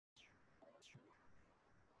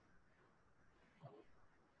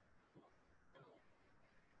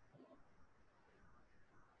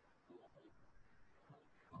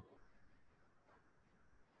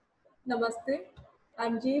Namaste,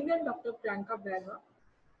 I'm JVN Dr. Priyanka BAIRWA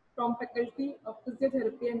from Faculty of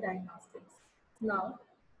Physiotherapy and Diagnostics. Now,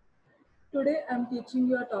 today I'm teaching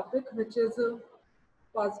you a topic which is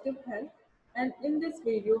positive health, and in this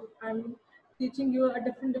video, I'm teaching you a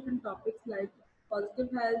different topics like positive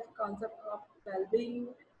health, concept of well-being,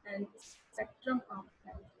 and spectrum of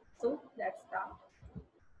health. So let's start.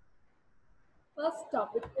 First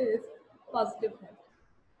topic is positive health.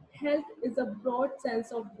 Health is a broad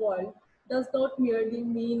sense of world, does not merely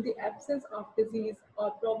mean the absence of disease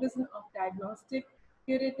or provision of diagnostic,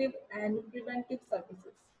 curative, and preventive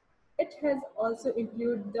services. It has also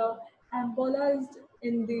included the embolized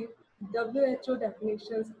in the WHO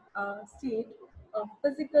definitions a state of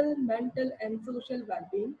physical, mental, and social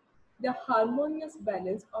well-being, the harmonious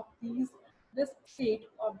balance of these this state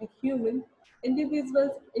of the human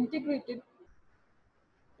individuals integrated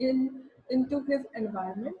into his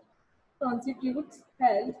environment constitutes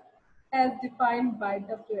health as defined by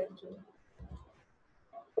WHO.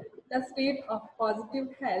 The state of positive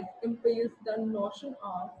health implies the notion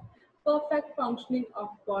of perfect functioning of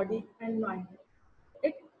body and mind.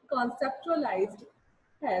 It conceptualized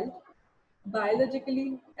health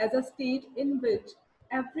biologically as a state in which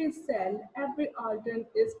every cell, every organ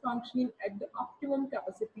is functioning at the optimum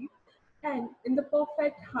capacity and in the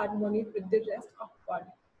perfect harmony with the rest of body.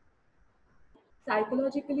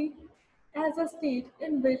 Psychologically, as a state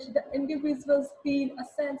in which the individuals feel a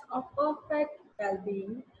sense of perfect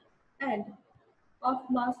well-being and of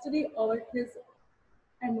mastery over his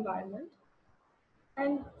environment,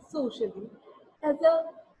 and socially, as a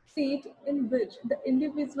state in which the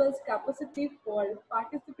individual's capacity for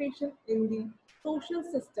participation in the social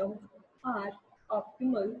system are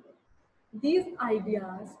optimal. These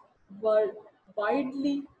ideas were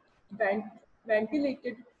widely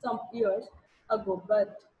ventilated some years ago,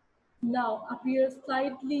 but now appear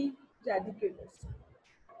slightly ridiculous.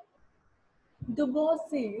 Dubois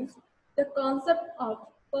says the concept of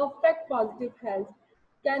perfect positive health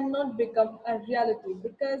cannot become a reality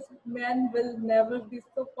because man will never be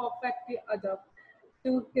so perfectly adapted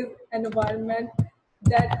to his environment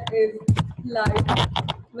that his life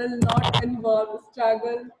will not involve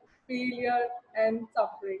struggle, failure, and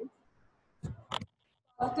suffering.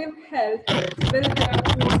 Positive health will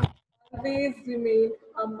therefore always remain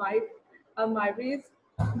a myriad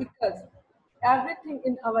because everything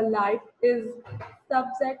in our life is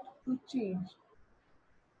subject to change.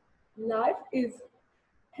 Life is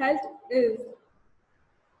health is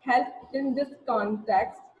health in this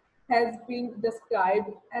context has been described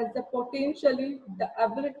as the potentially the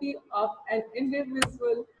ability of an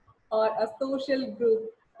individual or a social group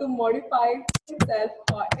to modify itself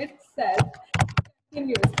or itself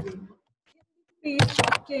continuously face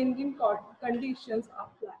of changing conditions of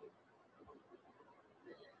life.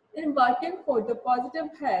 In working for the positive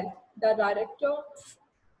health, the director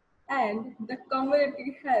and the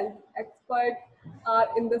community health expert are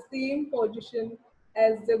in the same position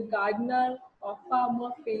as the gardener or farmer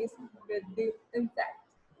faced with the insects,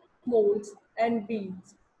 molds, and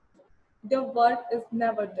weeds. The work is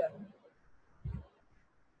never done.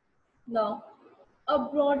 Now, a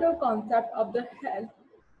broader concept of the health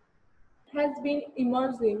has been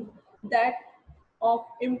emerging, that of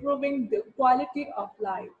improving the quality of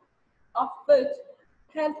life, of which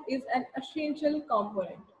health is an essential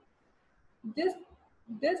component. This,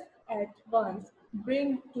 this at once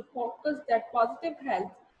brings to focus that positive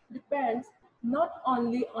health depends not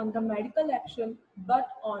only on the medical action but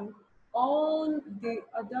on all the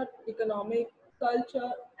other economic,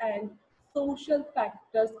 culture, and social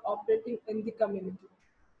factors operating in the community.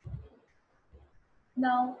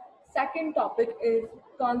 Now, second topic is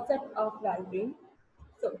concept of well-being.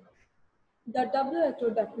 So, the WHO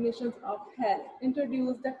definitions of health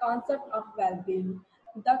introduce the concept of well-being.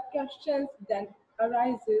 The question then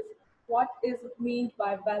arises, what is meant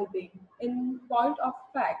by well-being? In point of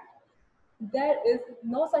fact, there is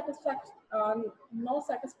no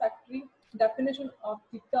satisfactory definition of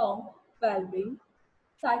the term well-being.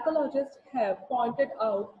 Psychologists have pointed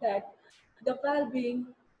out that the well-being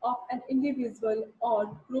of an individual or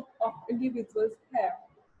group of individuals have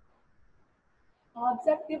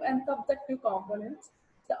objective and subjective components.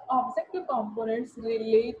 The objective components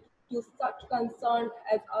relate to such concerns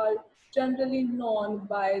as are generally known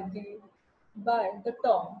by the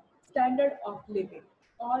term standard of living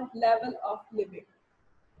or level of living.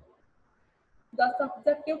 The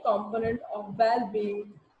subjective component of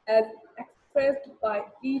well-being as expressed by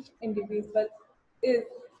each individual is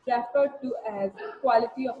referred to as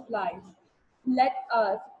quality of life. Let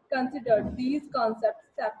us consider these concepts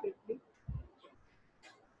separately.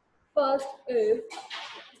 First is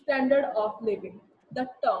Standard of living. The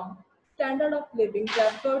term standard of living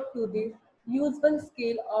refers to the usual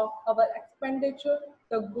scale of our expenditure,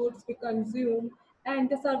 the goods we consume, and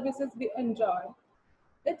the services we enjoy.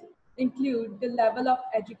 It includes the level of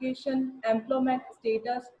education, employment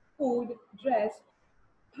status, food, dress,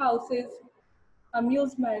 houses,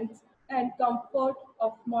 amusements, and comfort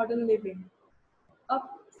of modern living. A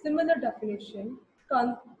similar definition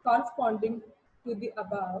corresponding to the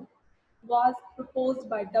above was proposed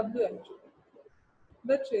by WHO,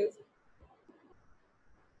 which is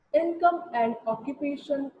income and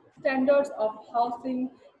occupation, standards of housing,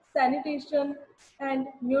 sanitation, and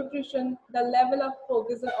nutrition, the level of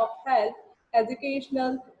provision of health,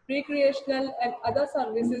 educational, recreational, and other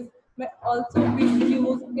services may also be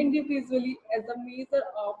used individually as a measure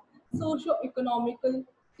of socio-economical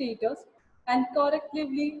status and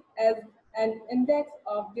collectively as an index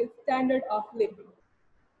of the standard of living.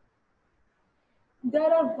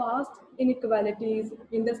 There are vast inequalities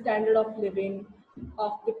in the standard of living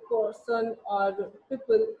of the person or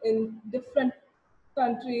people in different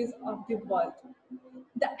countries of the world.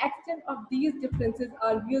 The extent of these differences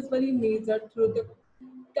are usually measured through the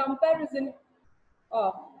comparison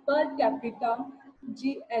of per capita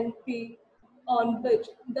GNP on which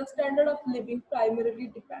the standard of living primarily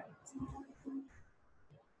depends.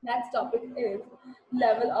 Next topic is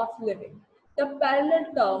level of living. The parallel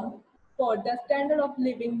term for the standard of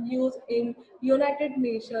living used in United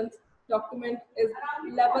Nations document is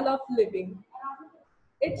level of living.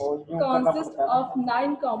 It consists of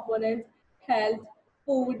 9 components: health,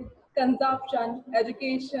 food, consumption,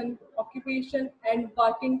 education, occupation, and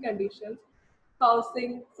working conditions,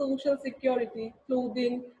 housing, social security,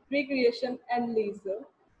 clothing, recreation, and leisure,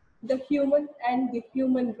 the human and the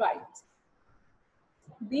human rights.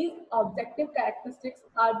 These objective characteristics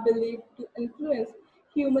are believed to influence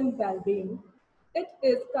human well-being. It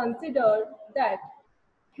is considered that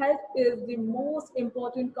health is the most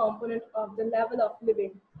important component of the level of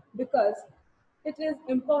living because it is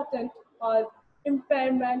important or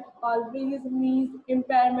impairment always means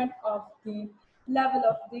impairment of the level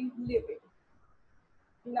of the living.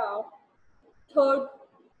 Now, third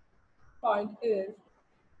point is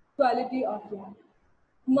quality of life.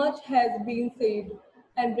 Much has been said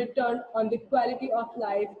and written on the quality of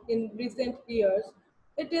life in recent years.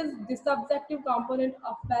 It is the subjective component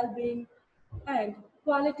of well being, and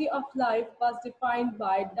quality of life was defined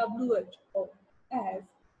by WHO as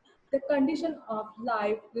the condition of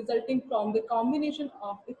life resulting from the combination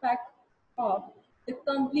of effect of a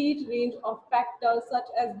complete range of factors such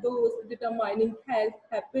as those determining health,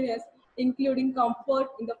 happiness, including comfort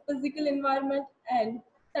in the physical environment and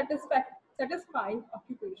satisfying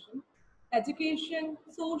occupation, education,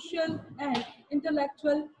 social and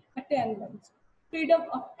intellectual attainments, freedom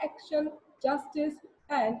of action, justice,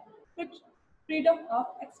 and freedom of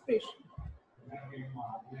expression.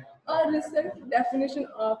 A recent definition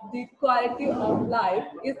of the quality of life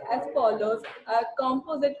is as follows: a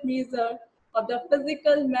composite measure of the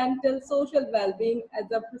physical, mental, social well being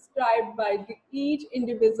as a prescribed by each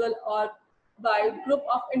individual or by group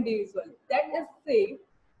of individuals. That is, say,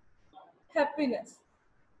 happiness,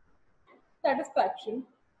 satisfaction,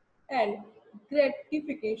 and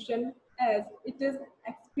gratification as it is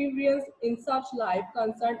experienced in such life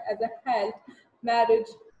concerned as a health, marriage,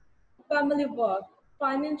 family work,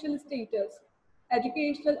 financial status,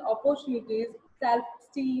 educational opportunities,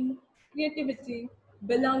 self-esteem, creativity,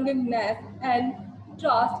 belongingness, and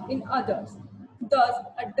trust in others. Thus,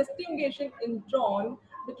 a distinction is drawn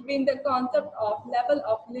between the concept of level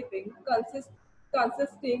of living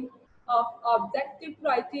consisting of objective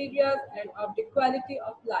criteria and of the quality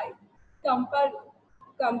of life, compar-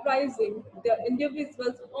 comprising the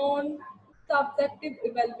individual's own subjective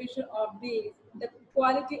evaluation of these. The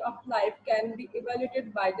quality of life can be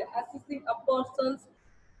evaluated by the assessing a person's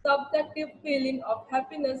subjective feeling of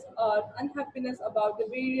happiness or unhappiness about the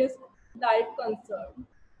various life concerns.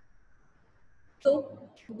 So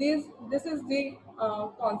this is the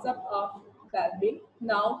concept of well-being.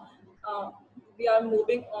 Now we are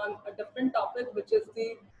moving on a different topic, which is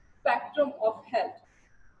the spectrum of health.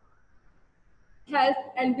 Health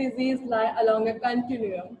and disease lie along a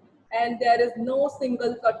continuum, and there is no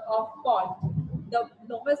single cut-off point. The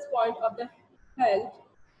lowest point of the health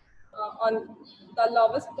on the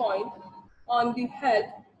lowest point on the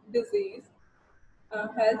disease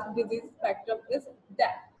health disease spectrum is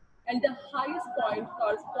death, and the highest point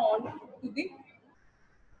corresponds to the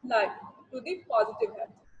life, to the positive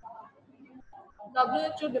health.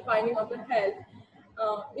 WHO defining of the health,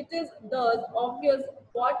 it is thus obvious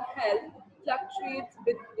what health fluctuates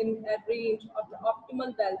within a range of the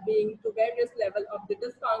optimal well-being to various levels of the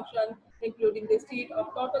dysfunction, including the state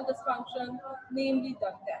of total dysfunction, namely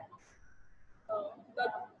the death. The,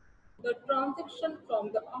 the transition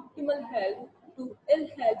from the optimal health to ill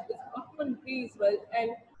health is often gradual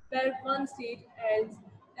and where one state ends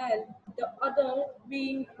and the other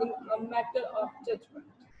being in a matter of judgment.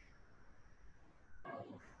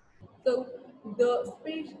 So the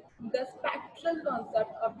spectral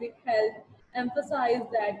concept of the health emphasizes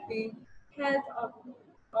that the health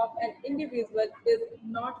of an individual is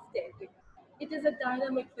not static. It is a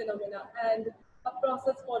dynamic phenomena and a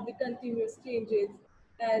process for the continuous changes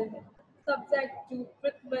and subject to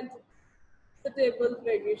frequent suitable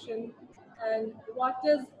variation and what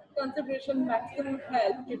is consideration maximum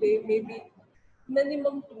health today may be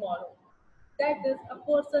minimum tomorrow. That is, a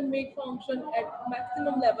person may function at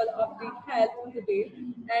maximum level of the health today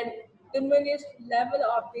and diminished level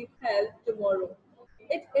of the health tomorrow.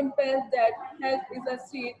 It implies that health is a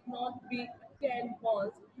state not be attained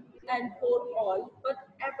once and for all, but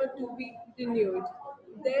ever to be renewed.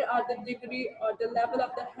 There are the degree or the level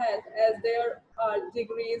of the health as there are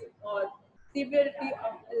degrees or severity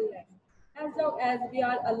of illness. As long as we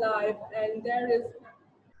are alive and there is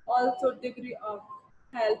also degree of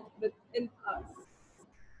health within us.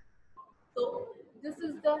 So this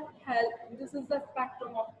is the health. This is the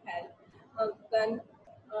spectrum of health. Then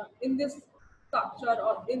in this structure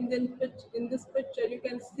or in this picture, you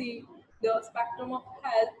can see the spectrum of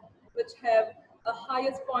health, which have a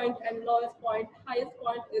highest point and lowest point. Highest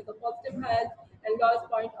point is the positive health, and lowest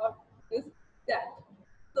point of is death.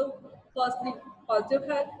 So firstly, positive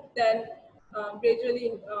health, then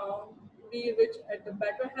gradually we reach at the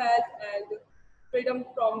better health and freedom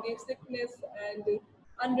from the sickness and the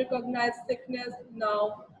unrecognized sickness.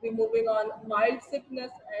 Now we're moving on mild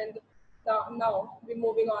sickness and now we're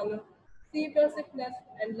moving on severe sickness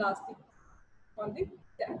and lastly on the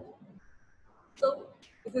death. So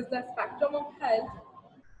this is the spectrum of health.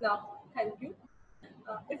 Now, thank you.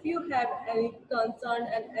 If you have any concern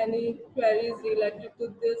and any queries related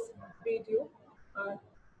to this video, uh,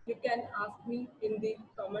 you can ask me in the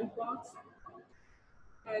comment box.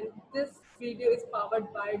 And this video is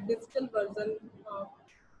powered by digital version of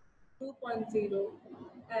 2.0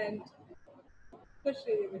 and खुश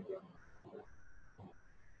रहिए video.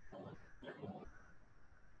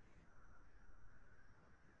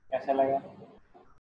 कैसा लगा?